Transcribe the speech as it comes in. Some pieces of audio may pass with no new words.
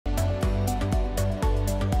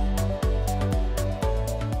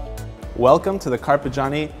Welcome to the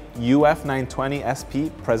Carpigiani UF920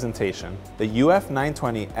 SP presentation. The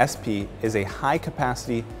UF920 SP is a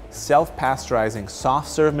high-capacity, self-pasteurizing soft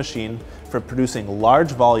serve machine for producing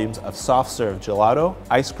large volumes of soft serve gelato,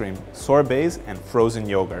 ice cream, sorbets, and frozen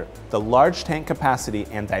yogurt. The large tank capacity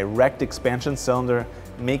and direct expansion cylinder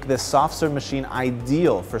make this soft serve machine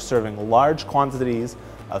ideal for serving large quantities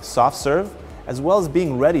of soft serve, as well as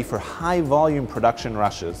being ready for high volume production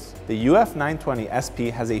rushes. The UF920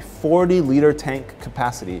 SP has a 40-liter tank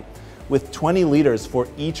capacity with 20 liters for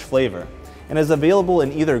each flavor and is available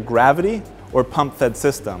in either gravity or pump-fed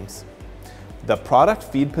systems. The product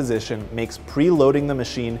feed position makes preloading the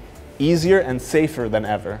machine easier and safer than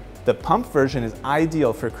ever. The pump version is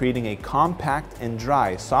ideal for creating a compact and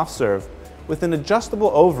dry soft serve with an adjustable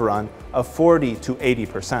overrun of 40 to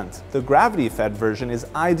 80%. The gravity-fed version is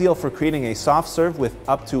ideal for creating a soft serve with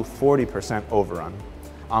up to 40% overrun.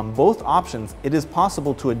 On both options, it is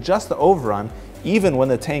possible to adjust the overrun even when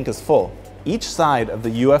the tank is full. Each side of the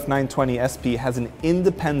UF920 SP has an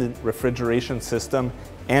independent refrigeration system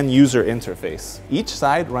and user interface. Each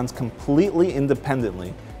side runs completely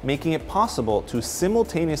independently, making it possible to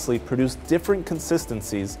simultaneously produce different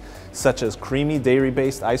consistencies, such as creamy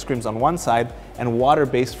dairy-based ice creams on one side and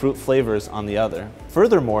water-based fruit flavors on the other.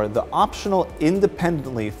 Furthermore, the optional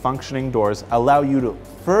independently functioning doors allow you to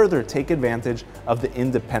further take advantage of the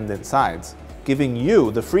independent sides, giving you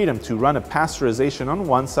the freedom to run a pasteurization on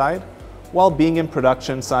one side while being in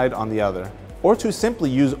production side on the other, or to simply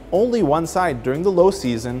use only one side during the low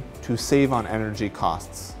season to save on energy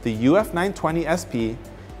costs. The UF920 SP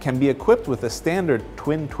can be equipped with a standard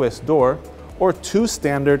twin twist door or two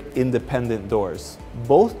standard independent doors.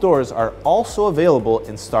 Both doors are also available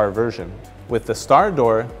in Star version. With the Star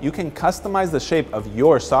door, you can customize the shape of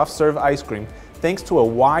your soft serve ice cream thanks to a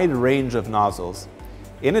wide range of nozzles.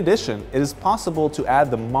 In addition, it is possible to add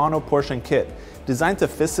the Monoportion kit, designed to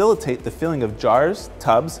facilitate the filling of jars,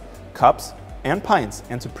 tubs, cups, and pints,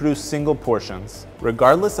 and to produce single portions.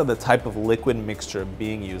 Regardless of the type of liquid mixture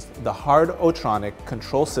being used, the Hard-O-Tronic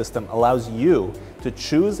control system allows you to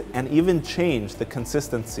choose and even change the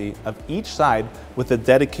consistency of each side with a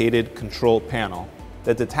dedicated control panel.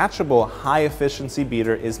 The detachable high-efficiency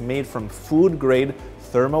beater is made from food-grade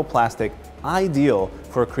thermoplastic, ideal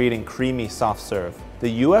for creating creamy soft serve.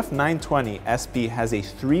 The UF920 SP has a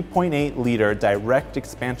 3.8-liter direct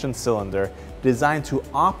expansion cylinder designed to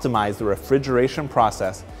optimize the refrigeration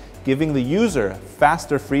process, giving the user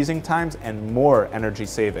faster freezing times and more energy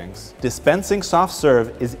savings. Dispensing soft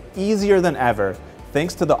serve is easier than ever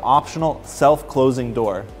thanks to the optional self-closing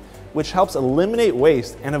door, which helps eliminate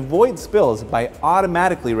waste and avoid spills by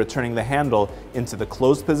automatically returning the handle into the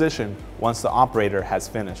closed position once the operator has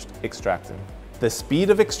finished extracting. The speed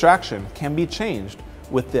of extraction can be changed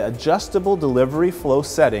with the adjustable delivery flow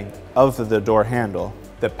setting of the door handle.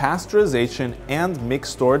 The pasteurization and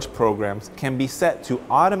mixed storage programs can be set to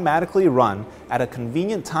automatically run at a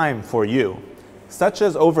convenient time for you, such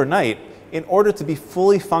as overnight, in order to be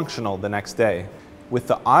fully functional the next day. With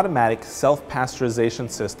the automatic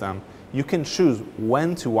self-pasteurization system, you can choose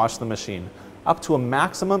when to wash the machine, up to a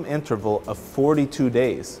maximum interval of 42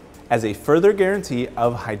 days. As a further guarantee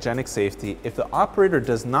of hygienic safety, if the operator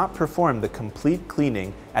does not perform the complete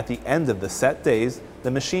cleaning at the end of the set days,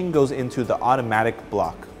 the machine goes into the automatic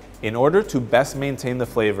block. In order to best maintain the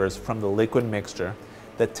flavors from the liquid mixture,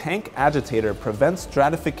 the tank agitator prevents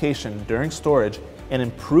stratification during storage and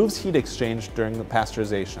improves heat exchange during the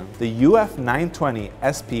pasteurization. The UF920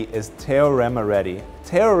 SP is Teorema ready.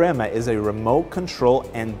 Teorema is a remote control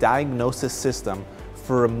and diagnosis system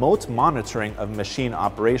for remote monitoring of machine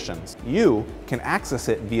operations. You can access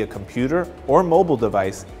it via computer or mobile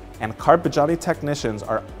device, and Carpigiani technicians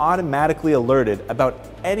are automatically alerted about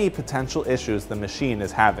any potential issues the machine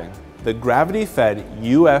is having. The gravity-fed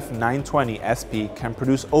UF920 SP can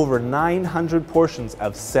produce over 900 portions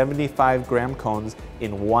of 75-gram cones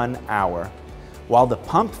in 1 hour, while the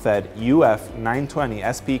pump-fed UF920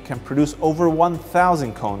 SP can produce over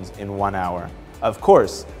 1,000 cones in 1 hour. Of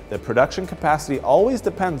course, the production capacity always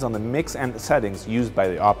depends on the mix and settings used by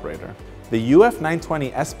the operator. The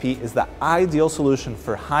UF920 SP is the ideal solution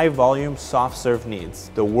for high-volume soft serve needs.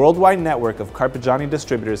 The worldwide network of Carpigiani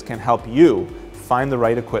distributors can help you find the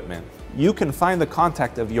right equipment. You can find the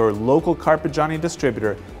contact of your local Carpigiani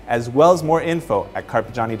distributor as well as more info at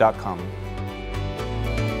carpigiani.com.